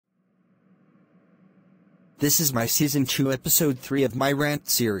This is my Season 2 Episode 3 of my rant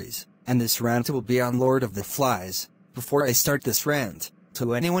series, and this rant will be on Lord of the Flies. Before I start this rant,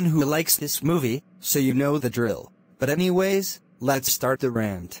 to anyone who likes this movie, so you know the drill. But anyways, let's start the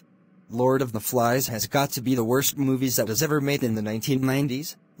rant. Lord of the Flies has got to be the worst movies that was ever made in the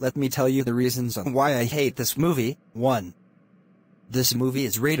 1990s. Let me tell you the reasons on why I hate this movie. 1. This movie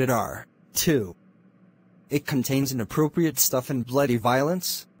is rated R. 2. It contains inappropriate stuff and bloody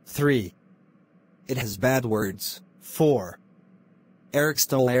violence. 3. It has bad words. 4. Eric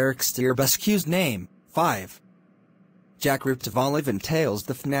stole Eric Steerbescue's name. 5. Jack ripped off Olive and Tails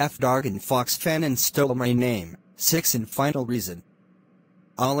the FNAF dog and Fox fan and stole my name. 6. And final reason.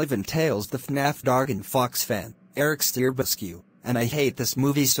 Olive and Tails the FNAF dog and Fox fan, Eric Steerbescue, and I hate this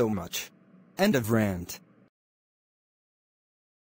movie so much. End of rant.